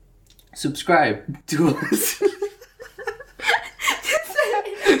subscribe to us.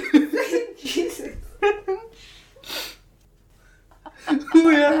 Jesus.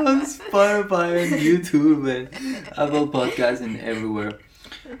 We are on Spotify and YouTube and Apple Podcasts and everywhere.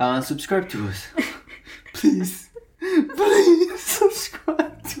 Subscribe to us. Please. Please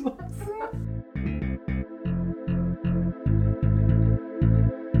subscribe to us.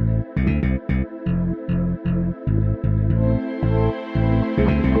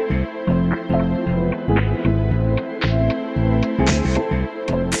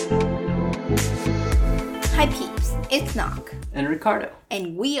 Hi peeps, it's Knock. And Ricardo.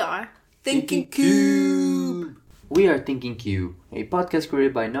 And we are Thinking Cube. We are Thinking Cube, a podcast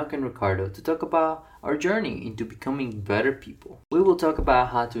created by Knock and Ricardo to talk about our journey into becoming better people. We will talk about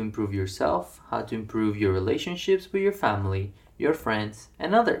how to improve yourself, how to improve your relationships with your family, your friends,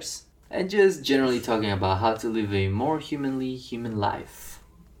 and others. And just generally talking about how to live a more human life.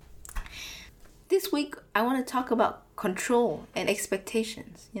 This week I want to talk about control and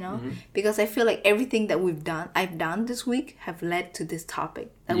expectations, because I feel like everything that I've done this week have led to this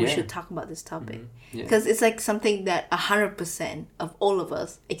topic, that we should talk about this topic. Because it's like something that 100% of all of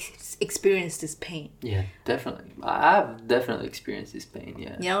us experience this pain. Yeah, definitely. I've definitely experienced this pain,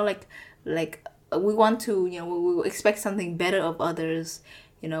 yeah. Like we want to, we expect something better of others,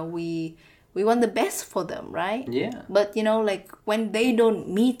 we want the best for them, right? Yeah. But, like when they don't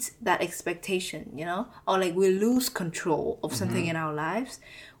meet that expectation, or like we lose control of something in our lives,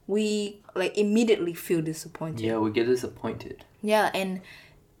 we like immediately feel disappointed. Yeah, we get disappointed. Yeah, and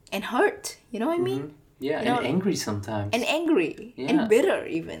hurt, you know what I mean? Yeah, and angry sometimes. And angry. Yeah. And bitter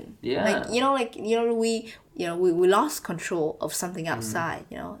even. Yeah. We lost control of something outside,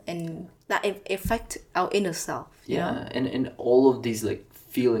 and that affect our inner self. Yeah, and all of these like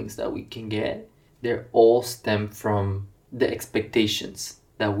feelings that we can get, they're all stem from the expectations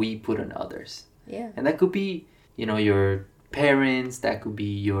that we put on others. Yeah. And that could be, your parents, that could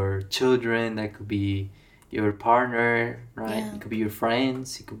be your children, that could be your partner, right? Yeah. It could be your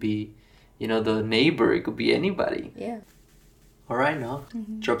friends, it could be, the neighbor, it could be anybody. Yeah. All right, now,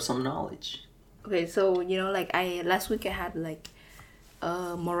 drop some knowledge. Okay, so, last week I had like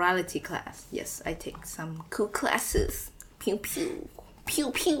a morality class. Yes, I take some cool classes. Pew, pew.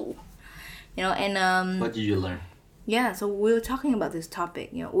 Pew pew, and what did you learn? Yeah, so we were talking about this topic.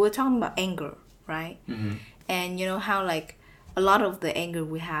 We were talking about anger, right? And how like a lot of the anger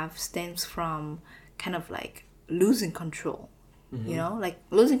we have stems from kind of like losing control. Like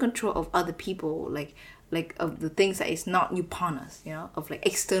losing control of other people, like of the things that is not upon us. Of like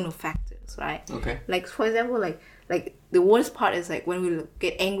external factors, right? Okay. Like for example, like the worst part is like when we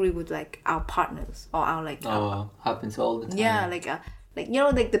get angry with like our partners or our like. Happens all the time. Yeah,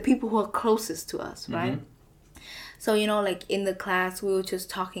 like the people who are closest to us, right? So, like in the class, we were just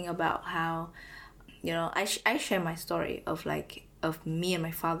talking about how, I share my story of me and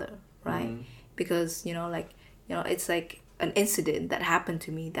my father, right? Because, it's like an incident that happened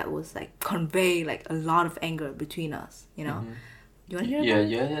to me that was like convey like a lot of anger between us, You want to hear about it?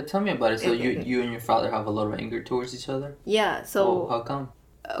 Yeah. Tell me about it. So Okay. You and your father have a lot of anger towards each other? Yeah, so... how come?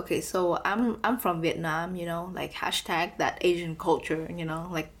 Okay, so I'm from Vietnam, like hashtag that Asian culture,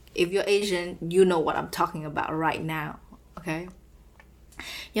 like if you're Asian, you know what I'm talking about right now, okay?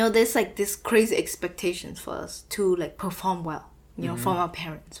 There's like this crazy expectations for us to like perform well, from our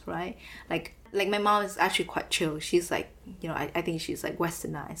parents, right? Like my mom is actually quite chill. She's like, I think she's like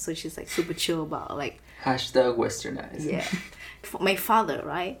westernized, so she's like super chill about like... Hashtag westernized. Yeah. My father,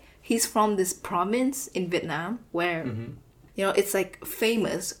 right? He's from this province in Vietnam where... it's like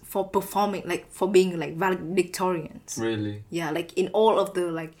famous for performing, like for being like valedictorians. Really? Yeah, like in all of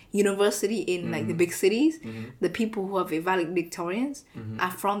the like university in like the big cities, the people who are valedictorians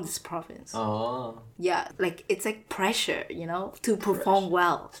are from this province. Oh. Yeah, like it's like pressure, to perform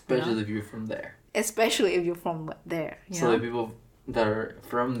well. Especially if you're from there. Especially if you're from there. So the people that are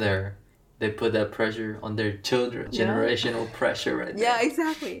from there, they put that pressure on their children. Generational pressure right there. Yeah,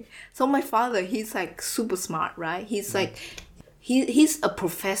 exactly. So my father, he's like super smart, right? He's like, he's a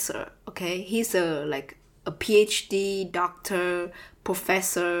professor, okay? He's a PhD, doctor,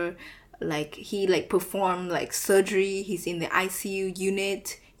 professor. Like he like performed like surgery. He's in the ICU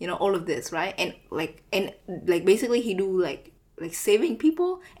unit, all of this, right? And basically he do like saving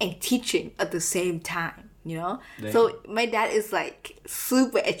people and teaching at the same time. Damn. So my dad is like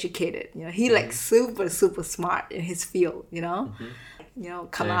super educated, he like super smart in his field,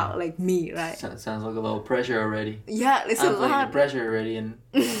 come Damn. out like me, right? Sounds like a little pressure already. Yeah, it's a I'm feeling lot. the pressure already. And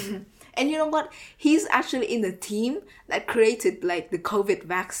and you know what, he's actually in the team that created like the COVID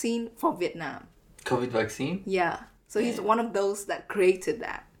vaccine for Vietnam. COVID vaccine? Yeah, so he's one of those that created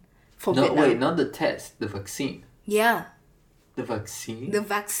that for No, Vietnam. wait, not the test. The vaccine. Yeah, The vaccine. the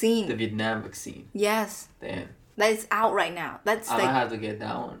vaccine. The Vietnam vaccine. Yes, Damn. that is out right now. That's I like might have to get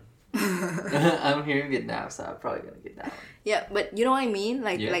that one. I'm here in Vietnam, so I'm probably gonna get that one. yeah, but you know what I mean?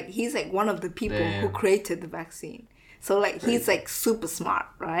 Like Yeah. like he's like one of the people who Damn. created the vaccine. So like he's Crazy. like super smart,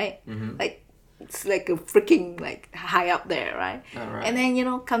 right? Mm-hmm. Like it's like a freaking like high up there, right? Alright. And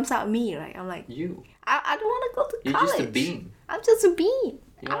then comes out me, right? I'm like You. I don't want to go to You're college. just a bean. I'm just a bean.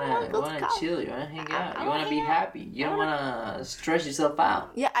 You I don't want to go to wanna college. chill. You wanna hang out. I You wanna wanna be hang out. happy. You don't wanna stress yourself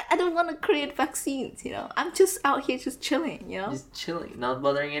out. Yeah, I don't want to create vaccines. I'm just out here just chilling. Just chilling, not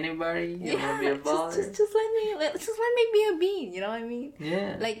bothering anybody. You don't wanna be a bother. just let me be a bean. You know what I mean?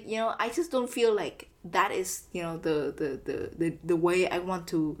 Yeah. Like I just don't feel like that is the way I want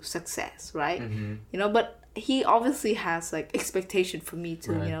to success, right? Mm-hmm. But he obviously has like expectation for me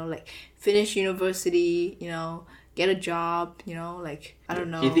to Right. like finish university, get a job, like I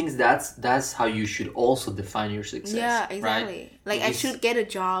don't know. He thinks that's how you should also define your success. Yeah, exactly. Right? Like I He's- should get a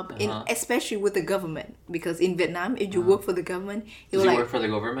job especially with the government, because in Vietnam, if you work for the government, Does you're he like, work for the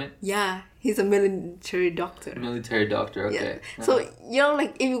government? yeah, he's a military doctor. Military doctor. Okay. Yeah. So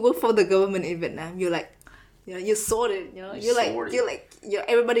like if you work for the government in Vietnam, you're like, you're sorted. You're like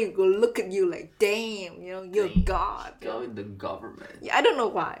everybody will look at you like, damn, you're Damn. God. Go in the government. Yeah, I don't know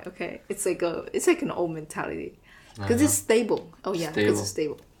why. Okay, it's like an old mentality, because it's stable. Oh yeah, because it's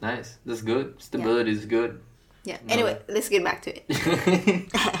stable. Nice. That's good. Stability is good. Yeah. Anyway, let's get back to it.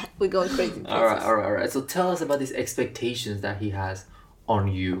 We're going crazy. All right. So tell us about these expectations that he has on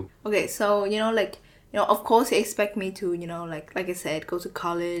you. Okay, so of course he expect me to like I said, go to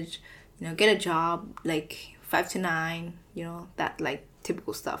college, get a job like 5 to 9, that like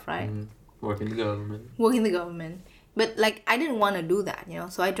typical stuff, right? Work in the government. Work in the government, but like I didn't want to do that,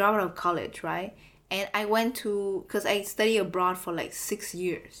 so I dropped out of college, right? And I went to, because I studied abroad for like 6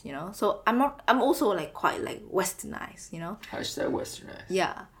 years, so I'm also like quite like westernized, Hashtag westernized.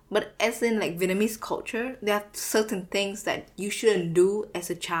 Yeah. But as in like Vietnamese culture, there are certain things that you shouldn't do as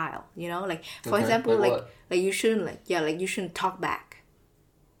a child, like for Okay, example, like like what? you shouldn't you shouldn't talk back,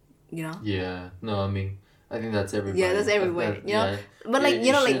 Yeah. No, I mean, I think that's everybody. Yeah, that's everywhere, Yeah. But like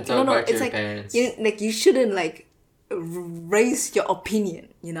you like shouldn't talk back to it's your like parents. you shouldn't like raise your opinion,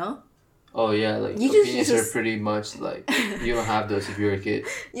 Oh yeah, like You just- opinions you are just- pretty much like you don't have those if you're a kid.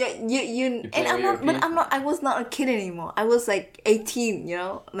 Yeah, you play and with I'm your not, but opinion? I was not a kid anymore. I was like 18,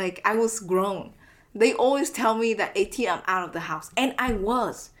 like I was grown. They always tell me that 18 I'm out of the house, and I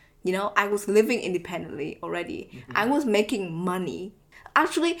was, I was living independently already. I was making money.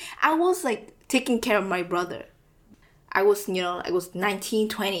 Actually, I was like taking care of my brother. I was 19,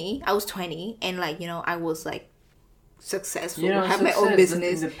 20. I was 20, and like, I was like successful, have my own success,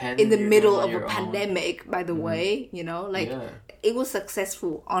 business that's independent, in the you're middle on of a your own. pandemic, by the way, like Yeah. it was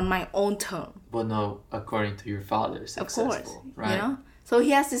successful on my own term, But no, according to your father, of successful, course, right? So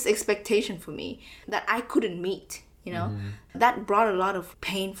he has this expectation for me that I couldn't meet, that brought a lot of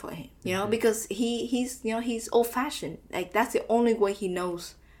pain for him, because he's old fashioned. Like that's the only way he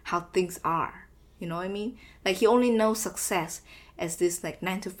knows how things are. You know what I mean? Like he only knows success as this like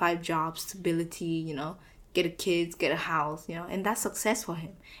 9 to 5 job, stability, get a kids, get a house, and that's success for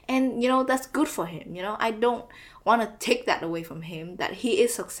him. And that's good for him. I don't want to take that away from him, that he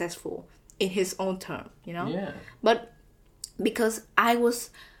is successful in his own term, Yeah. But because I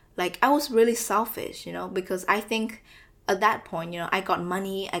was really selfish, because I think at that point, I got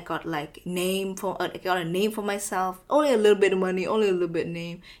money, I got like I got a name for myself, only a little bit of money, only a little bit of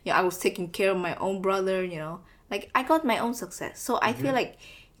name. I was taking care of my own brother, like I got my own success. So I feel like,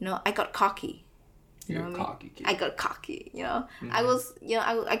 I got cocky. You're what a I mean? cocky kid. I got cocky, I was,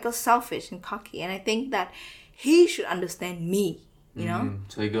 I got selfish and cocky, and I think that he should understand me,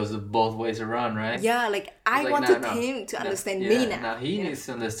 So it goes both ways around, right? Yeah, like I Like, wanted no. him to understand Yeah, me now. Now he needs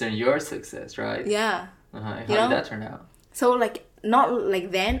to understand your success, right? Yeah. How You did know? that turn out? So like not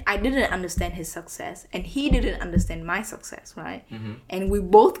like then I didn't understand his success, and he didn't understand my success, right? And we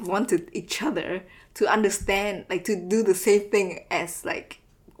both wanted each other to understand, like to do the same thing as like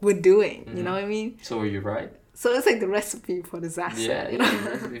we're doing. You know what I mean? So were you right? So it's like the recipe for disaster. Yeah, you know? yeah,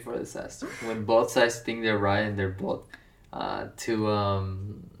 recipe for disaster. When both sides think they're right and they're both too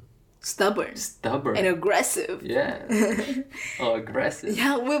Stubborn stubborn. and aggressive. Yeah. Oh, aggressive.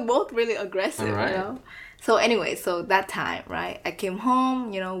 Yeah, we're both really aggressive, Alright. So anyway, so that time, right, I came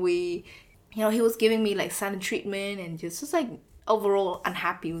home, he was giving me like silent treatment and just like overall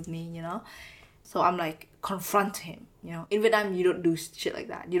unhappy with me, So I'm like, confront him, In Vietnam, you don't do shit like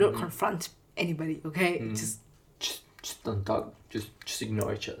that. You don't confront anybody, okay? Just Just don't talk. Just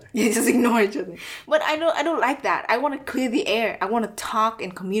ignore each other. Yeah, just ignore each other. But I don't like that. I want to clear the air. I want to talk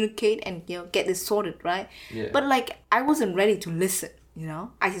and communicate and get this sorted, right? Yeah. But like I wasn't ready to listen.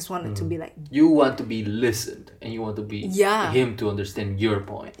 I just wanted to be like. You want to be listened, and you want to be him to understand your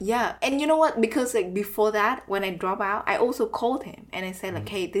point. Yeah, and you know what? Because like before that, when I drop out, I also called him and I said like,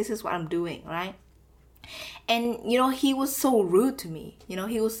 hey, this is what I'm doing, right? And he was so rude to me.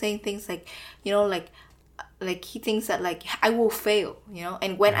 He was saying things like, like he thinks that like I will fail,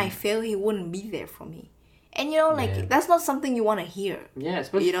 and when I fail, he wouldn't be there for me. And that's not something you want to hear. Yeah,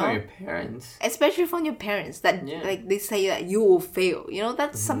 especially from your parents. Especially from your parents that like they say that you will fail.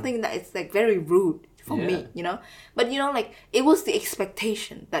 That's something that is like very rude for me. But like it was the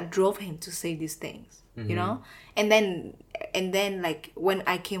expectation that drove him to say these things. And then like when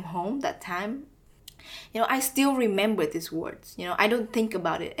I came home that time, I still remember these words. I don't think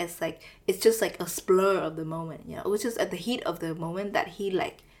about it as like it's just like a blur of the moment. It was just at the heat of the moment that he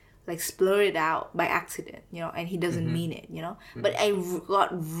like splurred it out by accident, and he doesn't mean it, But I got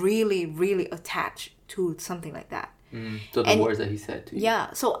really, really attached to something like that. So the words that he said to you.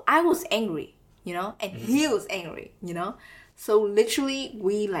 Yeah, so I was angry, and he was angry, So literally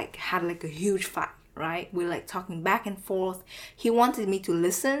we like had like a huge fight, right? We're like talking back and forth. He wanted me to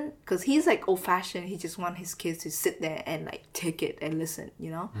listen because he's like old fashioned. He just wants his kids to sit there and like take it and listen,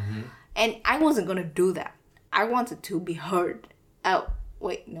 And I wasn't gonna do that. I wanted to be heard. Oh,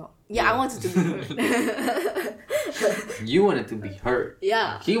 wait, no. Yeah, I wanted to be heard. You wanted to be heard.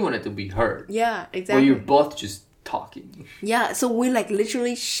 Yeah. He wanted to be heard. Yeah, exactly. Well, you're both just talking. Yeah, so we like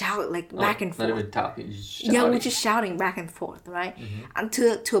literally shout like back and forth. Not even talking, just shouting. Yeah, we're just shouting back and forth, right?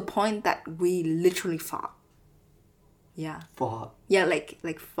 Until to a point that we literally fought. Yeah. Fought. Yeah, like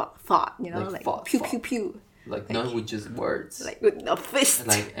fought, like fought, pew fought. pew pew. Like not with just words. Like with a fist.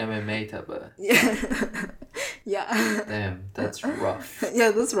 Like MMA type of. Yeah. Yeah. Damn, that's rough.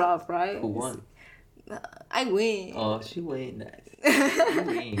 Yeah, that's rough, right? Who won? I win. Oh, she win. You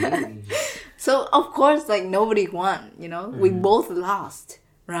win. So of course, like nobody won. We both lost,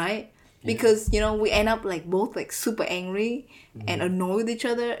 right? Because we end up like both like super angry and annoyed with each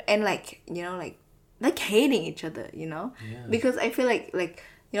other and like like hating each other. Because I feel like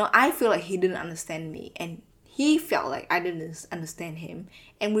I feel like he didn't understand me and he felt like I didn't understand him,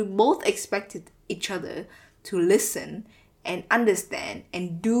 and we both expected each other to listen and understand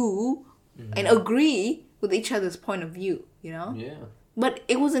and do and agree with each other's point of view. Yeah. But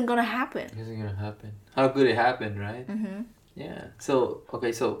it wasn't gonna happen. It wasn't gonna happen. How could it happen, right? Yeah. So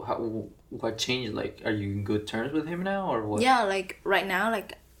okay. So what changed? Like, are you in good terms with him now, or what? Yeah. Like right now,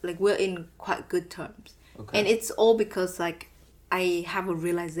 like we're in quite good terms. Okay. And it's all because like I have a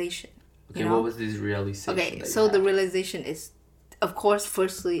realization. Okay. What was this realization? Okay. So the realization is, of course,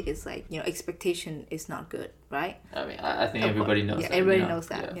 firstly, it's like expectation is not good, right? I mean, I think everybody knows that. Everybody knows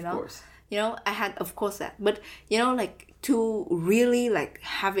that. Yeah, of course. I had, of course, that, but like to really like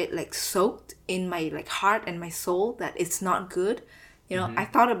have it like soaked in my like heart and my soul that it's not good. I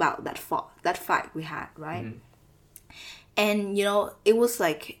thought about that fight we had, right? And it was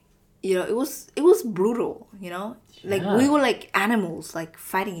like, it was brutal. Like we were like animals, like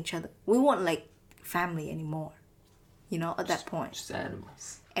fighting each other. We weren't like family anymore. At that point. Just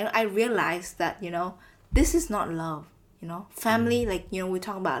animals. And I realized that this is not love. Family, like, we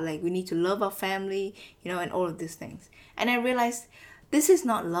talk about, like, we need to love our family, and all of these things. And I realized this is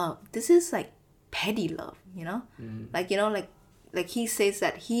not love. This is, like, petty love, Like, like he says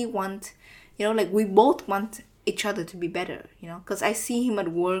that he wants, like, we both want each other to be better, Because I see him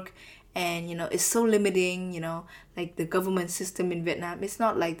at work and, it's so limiting, like, the government system in Vietnam. It's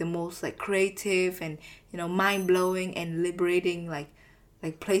not, like, the most, like, creative and, mind-blowing and liberating,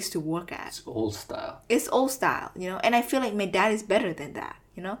 like place to work at. It's old style. It's old style, and I feel like my dad is better than that,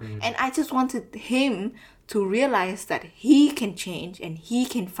 and I just wanted him to realize that he can change and he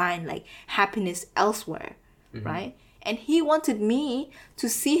can find like happiness elsewhere, right? And he wanted me to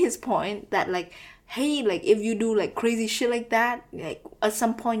see his point that like, hey, like if you do like crazy shit like that, like at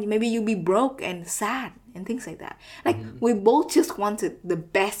some point maybe you'll be broke and sad and things like that. Like we both just wanted the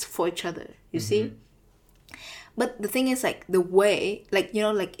best for each other, you see? But the thing is, like, the way, like,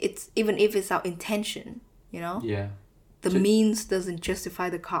 like, it's, even if it's our intention, Yeah. The means doesn't justify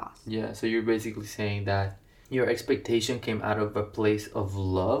the cause. Yeah, so you're basically saying that your expectation came out of a place of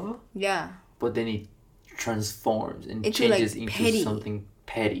love. Yeah. But then it transforms and into, changes like, into petty. Something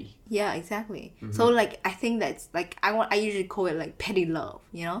petty. Yeah, exactly. So, like, I think that's, like, I usually call it, like, petty love,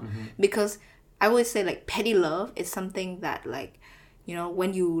 Because I always say, like, petty love is something that, like,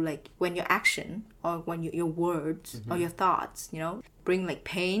 when your action or when your words or your thoughts, bring like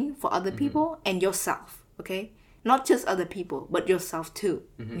pain for other people and yourself, okay? not just other people, but yourself too,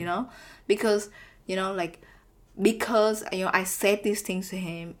 you know? Because, you know, like, because, you know, I said these things to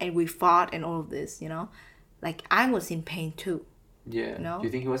him and we fought and all of this, you know, like, I was in pain too. Yeah. No? Do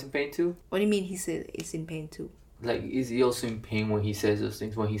you think he was in pain too? What do you mean he said he's in pain too? Like, is he also in pain when he says those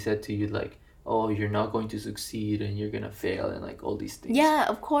things? When he said to you, like, oh, you're not going to succeed and you're gonna fail and like all these things. Yeah,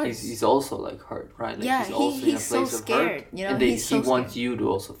 of course. He's also like hurt, right? Like, Yeah, he's also in a he's place so of scared, hurt, you know, and he's so he wants scared. you to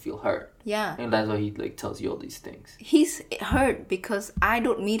also feel hurt, Yeah. and that's why he like tells you all these things. He's hurt because I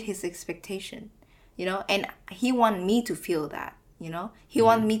don't meet his expectation, you know, and he want me to feel that, you know. He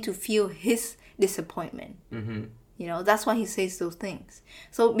want me to feel his disappointment. Mm-hmm. You know, that's why he says those things.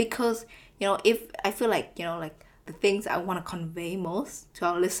 So because, you know, if I feel like, you know, like the things I want to convey most to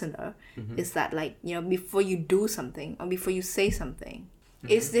our listener is that, like, you know, before you do something or before you say something,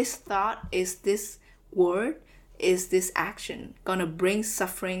 is this thought, is this word, is this action gonna bring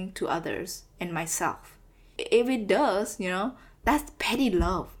suffering to others and myself? If it does, you know, that's petty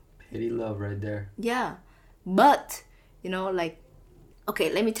love. Petty love right there. Yeah. But, you know, like,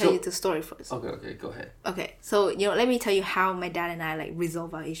 okay, let me tell you the story first. Okay, go ahead. Okay, so, you know, let me tell you how my dad and I, like,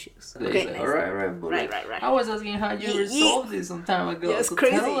 resolve our issues. Okay, Like, nice. all right. But Right. I was asking how you resolved it some time ago. Yeah, it's so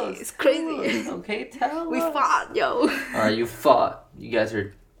crazy. tell us, It's crazy. tell us, okay, tell We us. fought, yo. All right, you fought. You guys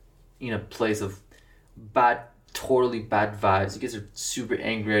are in a place of totally bad vibes. You guys are super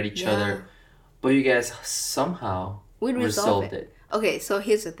angry at each other, but you guys somehow We resolved resolved it. Okay, so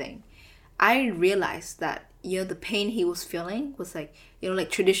here's the thing. I realized that, you know, the pain he was feeling was like, you know, like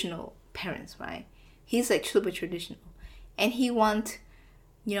traditional parents, right? He's like super traditional. And he want,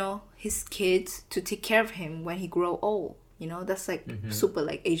 you know, his kids to take care of him when he grow old. You know, that's like super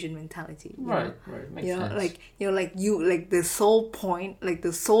like Asian mentality. You know? Right. Makes You know, sense. like, you know, like you, like the sole point, like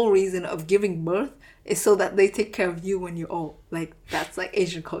the sole reason of giving birth is so that they take care of you when you're old. Like, that's like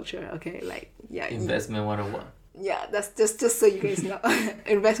Asian culture, okay? Like, yeah. Investment 101. Yeah, that's just so you guys know.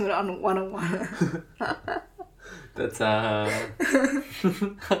 Investment on 101. That's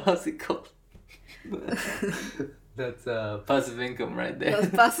how's it called? That's passive income right there.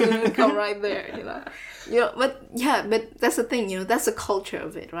 That's passive income right there, you know. You know, but that's the thing, you know, that's the culture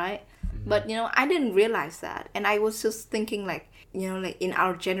of it, right? But, you know, I didn't realize that. And I was just thinking, like, you know, like in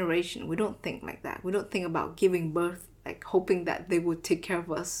our generation, we don't think like that. We don't think about giving birth, like hoping that they would take care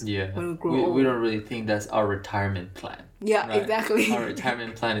of us when we grow old. We don't really think that's our retirement plan. Yeah, right? exactly. Our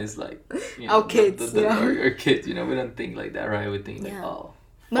retirement plan is like, you know, Our kids, our kids, you know, we don't think like that, right? We think like, oh.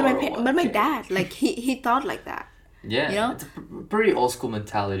 But my 401k. dad, like, he thought like that. Yeah, you know? it's a pretty old school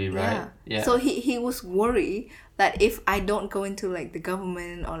mentality, right? Yeah. So he was worried that if I don't go into like the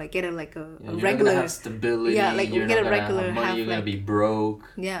government or like get a you're regular, not gonna have stability. Yeah, like you're get not a gonna regular have money. have, You're gonna like- be broke.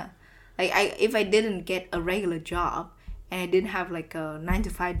 yeah, like if I didn't get a regular job and I didn't have like a 9 to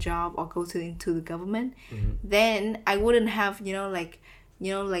 5 job or go into the government, then I wouldn't have like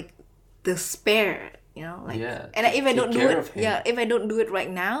the spare. Like, Yeah, and if I take don't do care it, of him. if I don't do it right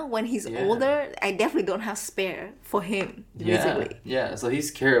now when he's older, I definitely don't have spare for him. Basically, Yeah. So he's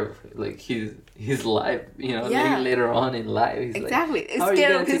scared of like his life. Yeah. Later on in life. He's exactly. Like, He's "How are you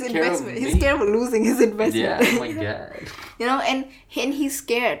scared gonna of his take care of investment. He's me?" scared of losing his investment. Yeah. Oh my god. And he's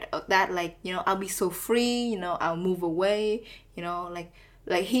scared of that. Like, I'll be so free. I'll move away.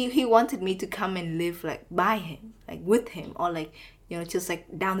 Like he wanted me to come and live like by him, like with him, or like just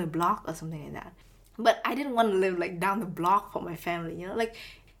like down the block or something like that. But I didn't want to live like down the block for my family, like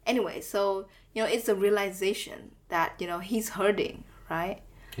anyway, so it's a realization that he's hurting, right?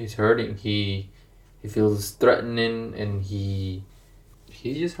 He's hurting. He feels threatening and he's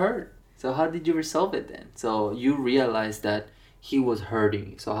just hurt. So how did you resolve it then? So you realized that he was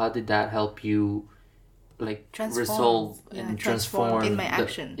hurting. So how did that help you like resolve and transform in my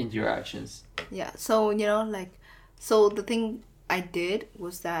action. into your actions? Yeah. So so the thing I did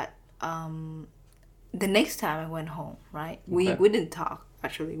was that the next time I went home, right? We didn't talk,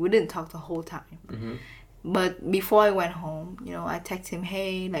 actually. We didn't talk the whole time. Mm-hmm. But before I went home, I texted him,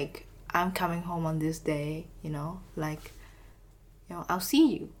 hey, like, I'm coming home on this day, like, I'll see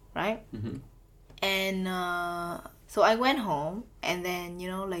you, right? Mm-hmm. And so I went home, and then,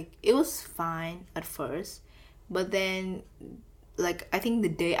 like, it was fine at first. But then, like, I think the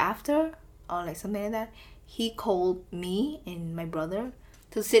day after, or like something like that, he called me and my brother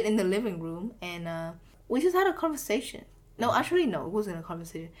to sit in the living room, and we just had a conversation. No, actually, no, it wasn't a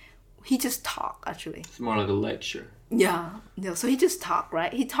conversation. He just talked, actually. It's more like a lecture. Yeah. So he just talked,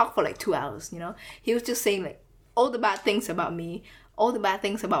 right? He talked for like 2 hours, He was just saying like all the bad things about me, all the bad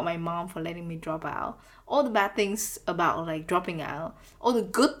things about my mom for letting me drop out, all the bad things about like dropping out, all the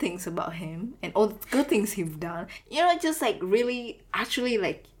good things about him, and all the good things he's done. Just like really, actually,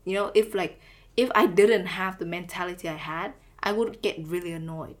 like, if like if I didn't have the mentality I had, I would get really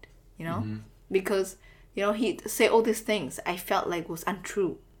annoyed, you know, because, you know, he'd say all these things I felt like was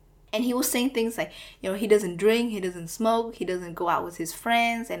untrue. And he was saying things like, you know, he doesn't drink, he doesn't smoke, he doesn't go out with his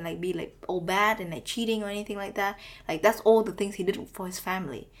friends and like be like all bad and like cheating or anything like that. Like that's all the things he did for his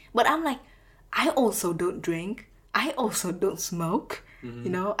family. But I'm like, I also don't drink. I also don't smoke.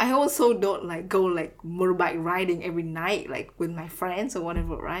 You know, I also don't like go like motorbike riding every night like with my friends or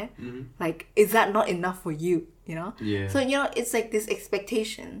whatever, right? Like, is that not enough for you? You know? Yeah. So, you know, it's like this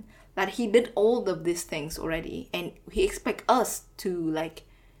expectation that he did all of these things already, and he expect us to like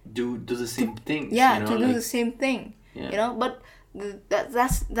do the same things. yeah, you know? to do like, the same thing. Yeah. You know, but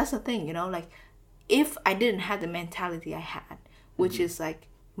that's the thing, you know, like if I didn't have the mentality I had, which is like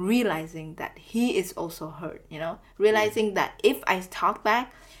realizing that he is also hurt, you know, realizing that if I talk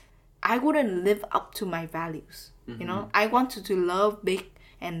back, I wouldn't live up to my values. You know, I wanted to love big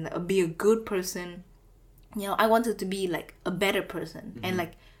and be a good person. You know, I wanted to be like a better person and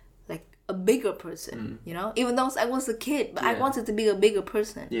like a bigger person, you know, even though I was a kid, but I wanted to be a bigger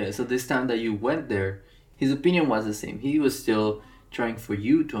person. Yeah, so this time that you went there, his opinion was the same. He was still trying for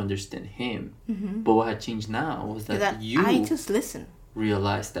you to understand him. But what had changed now was that you I just listen.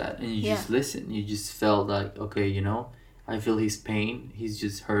 realized that, and you just listened. You just felt like, okay, you know, I feel his pain. He's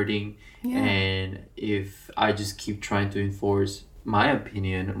just hurting. And if I just keep trying to enforce my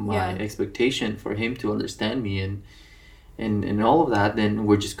opinion, my expectation for him to understand me and all of that, then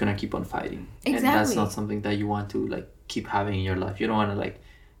we're just gonna keep on fighting. Exactly. And that's not something that you want to like keep having in your life. You don't want to like,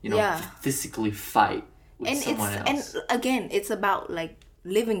 you know, physically fight with someone else. And again, it's about like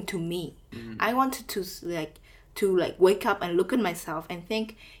living to me. I wanted to wake up and look at myself and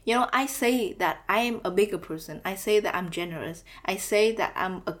think, you know, I say that I am a bigger person. I say that I'm generous. I say that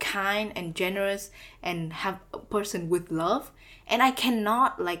I'm a kind and generous and have a person with love. And I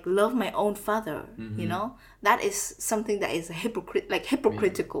cannot like love my own father, you know? That is something that is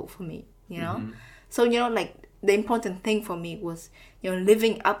hypocritical for me, you know? So, you know, like the important thing for me was, you know,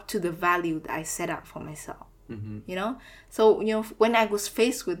 living up to the value that I set out for myself, you know? So, you know, when I was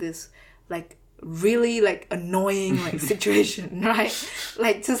faced with this like really like annoying like situation, right?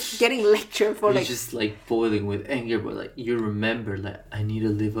 Like just getting lectured for You're just like boiling with anger, but like you remember like I need to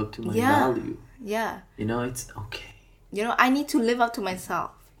live up to my value. Yeah. You know, it's okay. You know, I need to live up to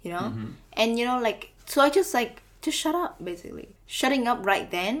myself, you know? And you know, like, so I just shut up, basically. Shutting up right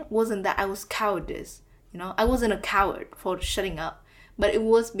then wasn't that I was cowardice, you know? I wasn't a coward for shutting up, but it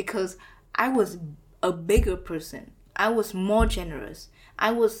was because I was a bigger person. I was more generous.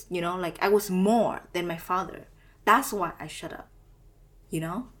 I was, you know, like I was more than my father. That's why I shut up, you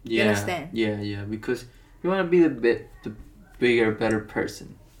know? You understand? Yeah, because you want to be the bigger, better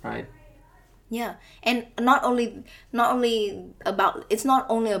person, right? Yeah, and not only about, it's not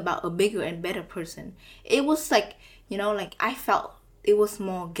only about a bigger and better person. It was like, you know, like I felt it was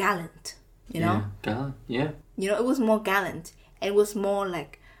more gallant, you know? Gallant, yeah. You know, it was more gallant. And it was more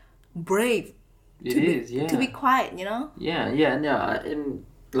like brave. To be quiet, you know? Yeah, and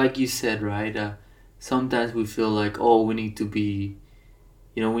like you said, right? Sometimes we feel like, oh, we need to be,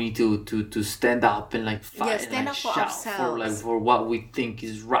 you know, we need to stand up and like fight and like shout for what we think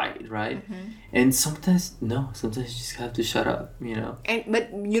is right? And sometimes you just have to shut up, you know.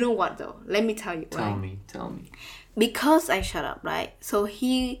 But you know what though? Let me tell you. Tell me. Because I shut up, right? So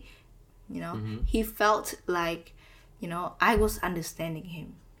he, you know, he felt like, you know, I was understanding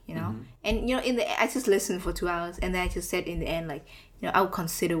him, you know. And you know, in the end, I just listened for 2 hours, and then I just said in the end, like, you know, I'll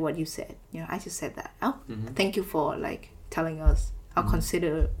consider what you said. You know, I just said that. Oh, thank you for like telling us. I'll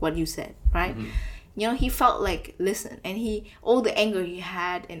consider what you said, right? You know, he felt like, listen, and all the anger he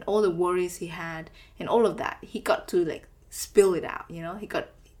had and all the worries he had and all of that, he got to like spill it out, you know? He got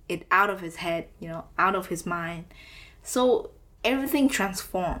it out of his head, you know, out of his mind. So everything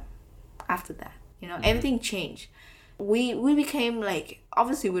transformed after that, you know, everything changed. We became like,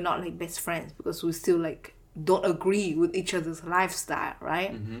 obviously we're not like best friends because we still like don't agree with each other's lifestyle,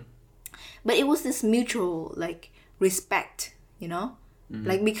 right? But it was this mutual like respect, you know,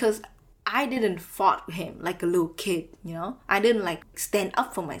 like because I didn't fought with him like a little kid, you know. I didn't like stand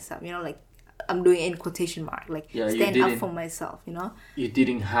up for myself, you know, like I'm doing in quotation mark, like stand up for myself, you know. You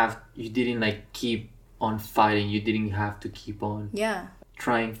didn't like keep on fighting. You didn't have to keep on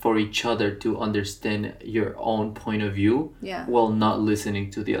trying for each other to understand your own point of view while not listening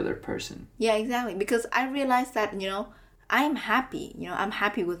to the other person. Yeah, exactly. Because I realized that, you know, I am happy, you know, I'm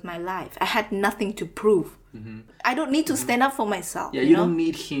happy with my life. I had nothing to prove. I don't need to stand up for myself. Yeah, you don't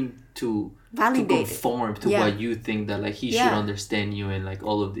need him to conform to what you think that like he should understand you and like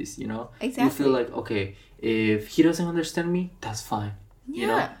all of this, you know. Exactly. You feel like, okay, if he doesn't understand me, that's fine. You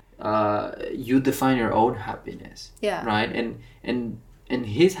know, you define your own happiness. Yeah. Right. And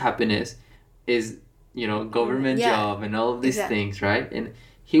his happiness is, government job and all of these things, right? And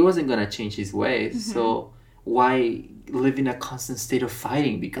he wasn't gonna change his ways. So why live in a constant state of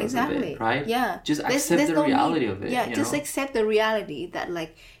fighting because of it, right? Yeah. Just accept the reality of it. Yeah, just accept the reality that,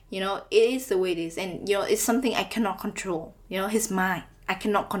 like, it is the way it is, and it's something I cannot control. His mind. I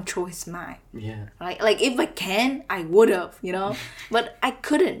cannot control his mind. Yeah. Right? Like, if I can, I would have, but I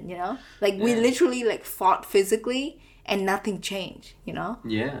couldn't, Like, we literally, like, fought physically and nothing changed,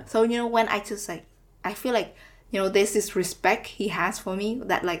 Yeah. So, when I just, like, I feel like, there's this respect he has for me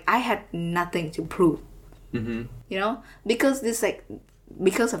that, like, I had nothing to prove. Mm-hmm. Because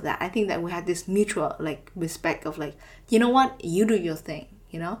of that, I think that we had this mutual, like, respect of, like, you know what? You do your thing,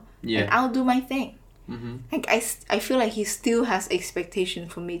 Yeah. And I'll do my thing. Mm-hmm. Like, I feel like he still has expectation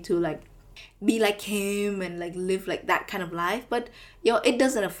for me to, like, be like him and, like, live like that kind of life, but it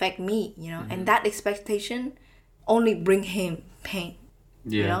doesn't affect me, and that expectation only bring him pain.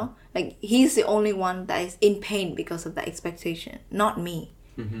 Like, he's the only one that is in pain because of that expectation, not me.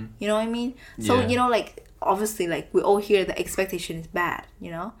 Mm-hmm. You know what I mean? So like, obviously, like, we all hear the expectation is bad,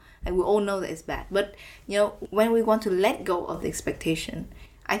 like, we all know that it's bad, but when we want to let go of the expectation,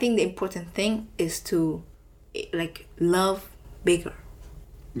 I think the important thing is to, like, love bigger.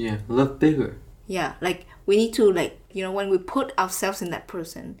 Yeah, love bigger. Yeah, like, we need to, like, when we put ourselves in that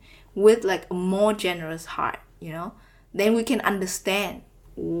person with, like, a more generous heart, then we can understand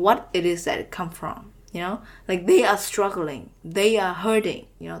what it is that it come from, like, they are struggling, they are hurting,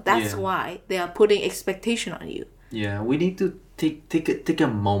 that's why they are putting expectation on you. Yeah, we need to take a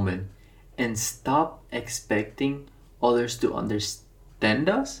moment and stop expecting others to understand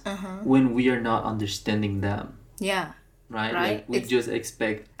us when we are not understanding them. Yeah. Right? Like, we just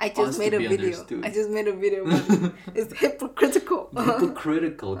expect I just made a video. Understood. I just made a video about it. It's hypocritical.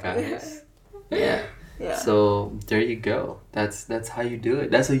 Hypocritical, guys. Yeah. Yeah. So there you go. That's how you do it.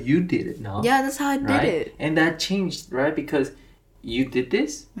 That's how you did it, no? Yeah, that's how I did it. And that changed, right? Because you did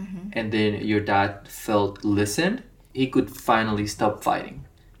this, and then your dad felt listened. He could finally stop fighting.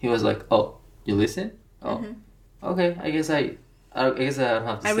 He was like, "Oh, you listen? Oh, okay. I guess I don't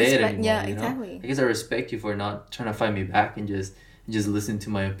have to say it anymore. Yeah, exactly. I guess I respect you for not trying to fight me back and just listen to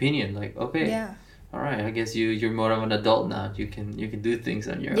my opinion. Like, okay, yeah. All right. I guess you're more of an adult now. You can do things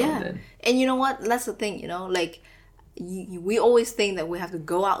on your own then. And you know what? That's the thing. Like, we always think that we have to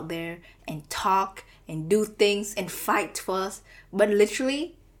go out there and talk and do things and fight for us, but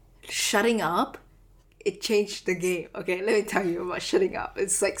literally, shutting up, it changed the game. Okay, let me tell you about shutting up.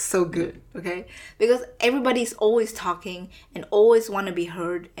 It's, like, so good. Okay, because everybody's always talking and always want to be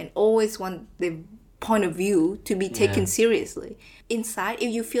heard and always want their point of view to be taken seriously. Inside,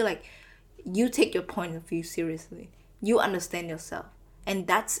 if you feel like you take your point of view seriously, you understand yourself, and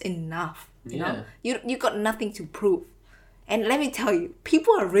that's enough. You know, you got nothing to prove. And let me tell you,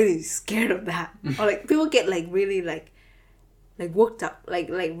 people are really scared of that. Or, like, people get, like, really, like worked up, like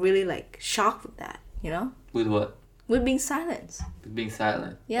really, like, shocked with that. With what? With being silent. With being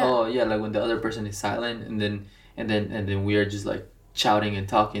silent. Yeah. Oh yeah, like when the other person is silent, and then we are just, like, shouting and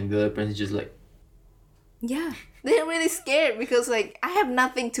talking. The other person is just like. Yeah, they're really scared because, like, I have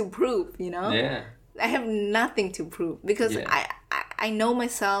nothing to prove. Yeah. I have nothing to prove because I know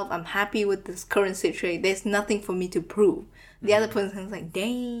myself. I'm happy with this current situation. There's nothing for me to prove. The other person's like,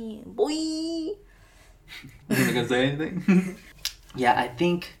 "Damn, boy." You're not gonna say anything. Yeah, I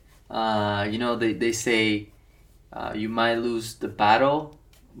think. They say you might lose the battle,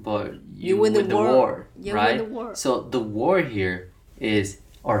 but you win the war, right? Win the war. So the war here is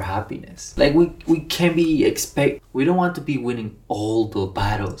our happiness. Like, we can't we don't want to be winning all the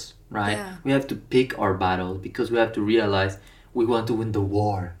battles, right? Yeah. We have to pick our battles because we have to realize we want to win the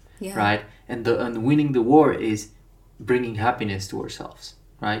war, right? And winning the war is bringing happiness to ourselves,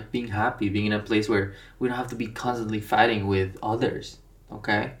 right? Being happy, being in a place where we don't have to be constantly fighting with others,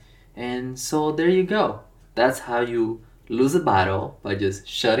 okay? And so there you go. That's how you lose a battle, by just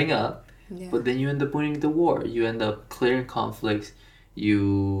shutting up. Yeah. But then you end up winning the war. You end up clearing conflicts.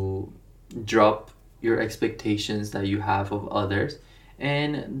 You drop your expectations that you have of others,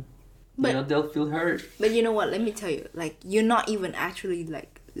 and they'll feel hurt. But you know what? Let me tell you, like, you're not even actually,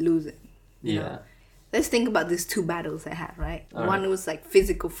 like, losing. You know? Let's think about these two battles I had, right? One was, like,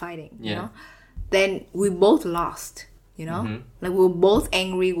 physical fighting. You know, then we both lost. Like, we were both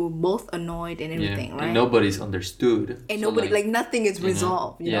angry, we were both annoyed and everything, right? And nobody's understood. And nobody, like, nothing is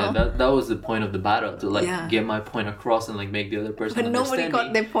resolved, you know? That was the point of the battle, to, like, get my point across and, like, make the other person understand. But nobody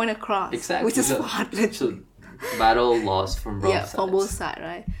got their point across. Exactly. Which is what, literally. So, battle lost from both sides. Yeah, from both sides,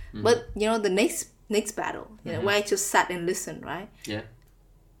 right? But, the next battle, where I just sat and listened, right? Yeah.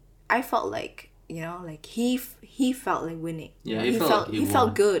 I felt like, like he felt like winning. Yeah, he felt like he felt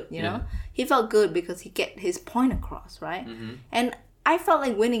won. good. You Yeah. know, he felt good because he get his point across, right? Mm-hmm. And I felt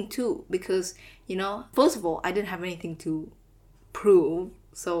like winning too because first of all, I didn't have anything to prove,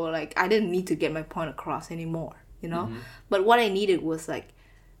 so like I didn't need to get my point across anymore. Mm-hmm. But what I needed was like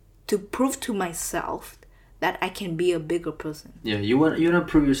to prove to myself that I can be a bigger person. Yeah, you want to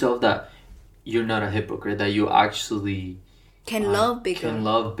prove yourself that you're not a hypocrite, that you actually Can love bigger. can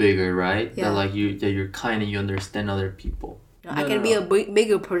love bigger, right? Yeah. That like you're kind and you understand other people. I can be a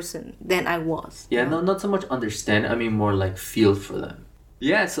bigger person than I was. Yeah, no, not so much understand. I mean, more like feel for them.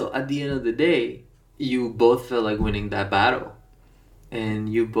 Yeah, so at the end of the day, you both felt like winning that battle, and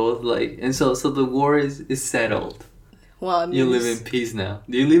you both like, and so the war is settled. Well, I mean, You live in peace now.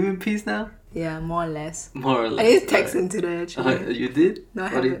 Do you live in peace now? yeah, more or less. More or less. I need to text right? him today actually. You did? No,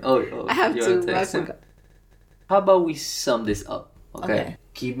 I What do you- haven't. I have you to, wanna but I text him? forgot. How about we sum this up? Okay.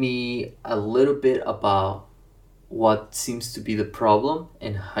 Give me a little bit about what seems to be the problem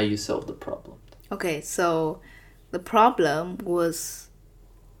and how you solve the problem. Okay, so the problem was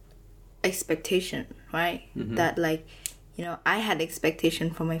expectation, right? Mm-hmm. That like, I had expectation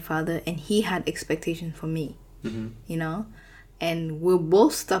for my father and he had expectation for me. Mm-hmm. And we're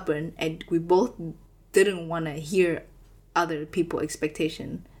both stubborn and we both didn't want to hear other people's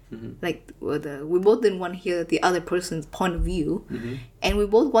expectation. Mm-hmm. Like we both didn't want to hear the other person's point of view, Mm-hmm. and we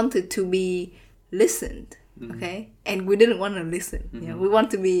both wanted to be listened. Okay, and we didn't want to listen. We want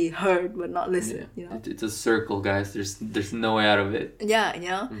to be heard but not listen. It's a circle, guys. There's no way out of it. Yeah,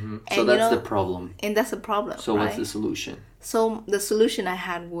 Mm-hmm. And, So that's the problem. And that's the problem. So right? what's the solution? So the solution I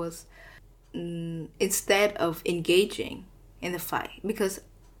had was instead of engaging in the fight, because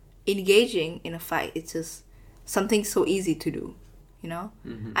engaging in a fight it's just something so easy to do.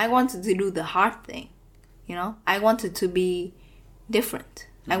 I wanted to do the hard thing. I wanted to be different.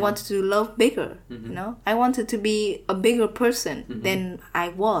 I wanted to love bigger. I wanted to be a bigger person than I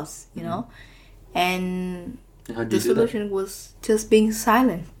was. And How'd the you do that? solution was just being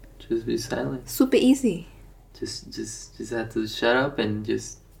silent. Just be silent. Super easy. Just had to shut up and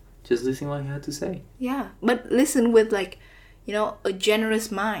just listen what you had to say. Yeah, but listen with like, a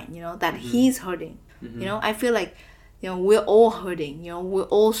generous mind, that he's hurting. I feel like, we're all hurting, we're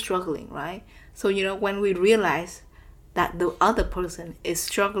all struggling, right? So, when we realize that the other person is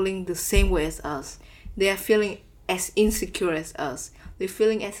struggling the same way as us, they are feeling as insecure as us, they're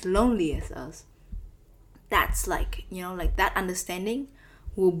feeling as lonely as us, that's like, like that understanding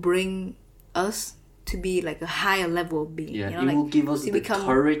will bring us to be like a higher level of being. Yeah, it will give us to the become-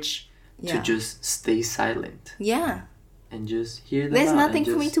 courage to Yeah. just stay silent Yeah. and just hear them There's out nothing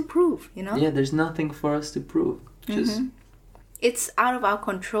and for me just- to prove, Yeah, there's nothing for us to prove. Just It's out of our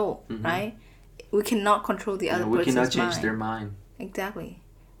control, right? We cannot control the other we person's cannot change mind. their mind. Exactly.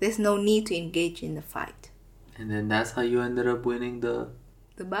 There's no need to engage in the fight. And then that's how you ended up winning the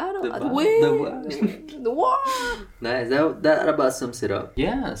battle. The The, battle. win. The war. The war. Nice. That about sums it up.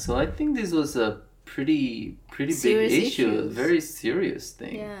 Yeah. So I think this was a pretty big Serious issue. A issues. very serious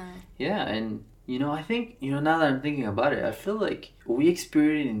thing. Yeah. Yeah, and I think now that I'm thinking about it, I feel like we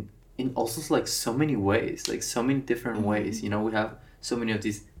experience in also like so many ways, like so many different ways. We have so many of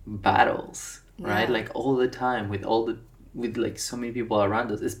these battles, right? Yeah. Like all the time with like so many people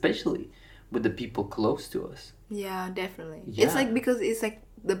around us, especially with the people close to us. Yeah, definitely. Yeah. It's like because it's like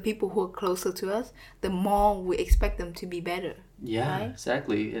the people who are closer to us, the more we expect them to be better. Yeah, Right?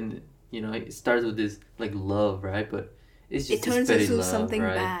 exactly. And it starts with this like love, right? But it's just It turns this petty into love, something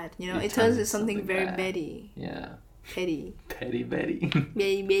right? bad. It turns into something very bad. petty. Yeah, Petty. petty.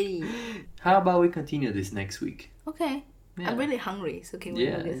 Petty. How about we continue this next week? Okay. Yeah. I'm really hungry, so can we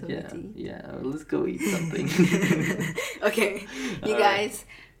Yeah, go get something to eat? yeah. Let's go eat something. Okay, you All guys,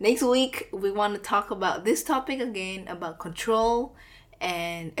 next week we want to talk about this topic again, about control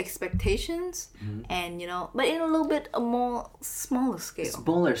and expectations, and but in a little bit a more smaller scale.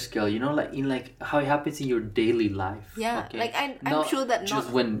 Smaller scale, like how it happens in your daily life. Yeah, okay? like I'm Not sure that just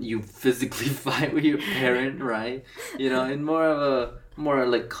not when you physically fight with your parent, right? In more of a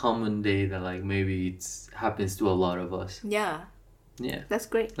like common day that like maybe it's happens to a lot of us. yeah, Yeah, that's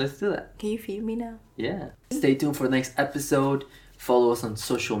great. let's do that. Can you feed me now? Yeah. Stay tuned for the next episode. Follow us on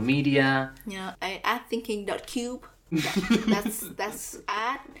social media. At thinking.cube. That's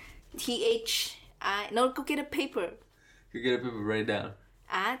at THI. No, go get a paper. You get a paper, write it down.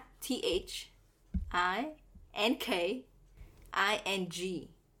 At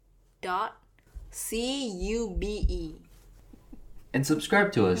THINKING.CUBE. And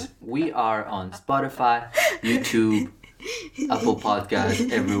subscribe to us. We are on Spotify, YouTube, Apple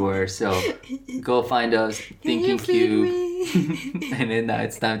Podcasts, everywhere. So go find us, Thinking Can you feed Cube. me? And then now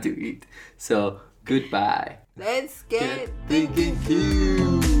it's time to eat. So goodbye. Let's get Thinking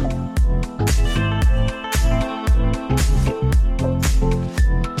Cube.